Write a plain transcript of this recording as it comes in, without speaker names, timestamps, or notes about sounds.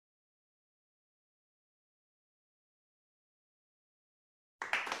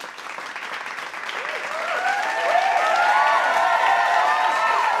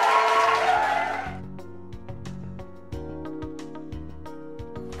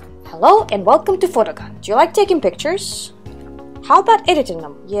Hello and welcome to PhotoGun. Do you like taking pictures? How about editing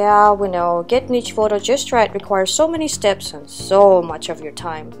them? Yeah, we know, getting each photo just right requires so many steps and so much of your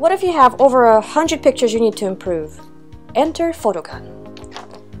time. What if you have over 100 pictures you need to improve? Enter PhotoGun.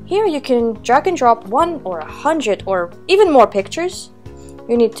 Here you can drag and drop 1 or 100 or even more pictures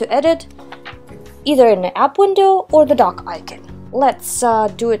you need to edit either in the app window or the dock icon. Let's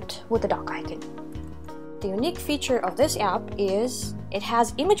do it with the dock icon. The unique feature of this app is it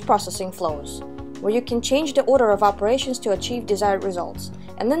has image processing flows, where you can change the order of operations to achieve desired results,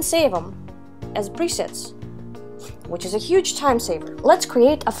 and then save them as presets, which is a huge time saver. Let's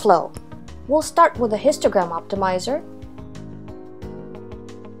create a flow. We'll start with a histogram optimizer,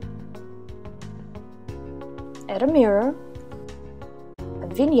 add a mirror, a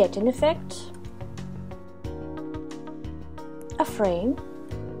vignetting effect, a frame,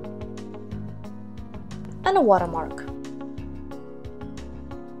 and a watermark.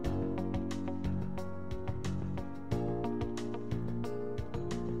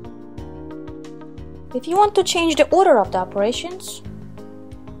 If you want to change the order of the operations,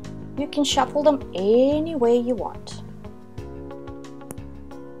 you can shuffle them any way you want.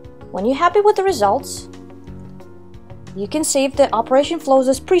 When you're happy with the results, you can save the operation flows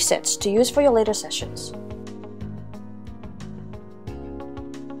as presets to use for your later sessions.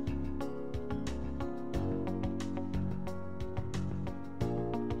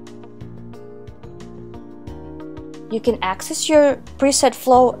 You can access your preset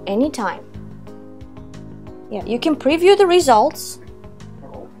flow anytime. Yeah, you can preview the results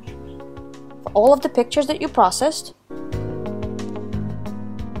for all of the pictures that you processed.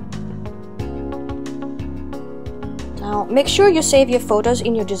 Now, make sure you save your photos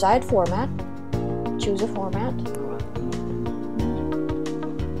in your desired format. Choose a format.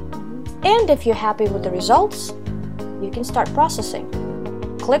 And if you're happy with the results, you can start processing.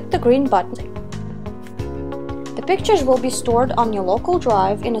 Click the green button. The pictures will be stored on your local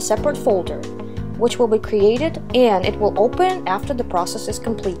drive in a separate folder, which will be created and it will open after the process is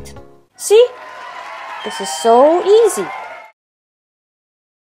complete. See? This is so easy.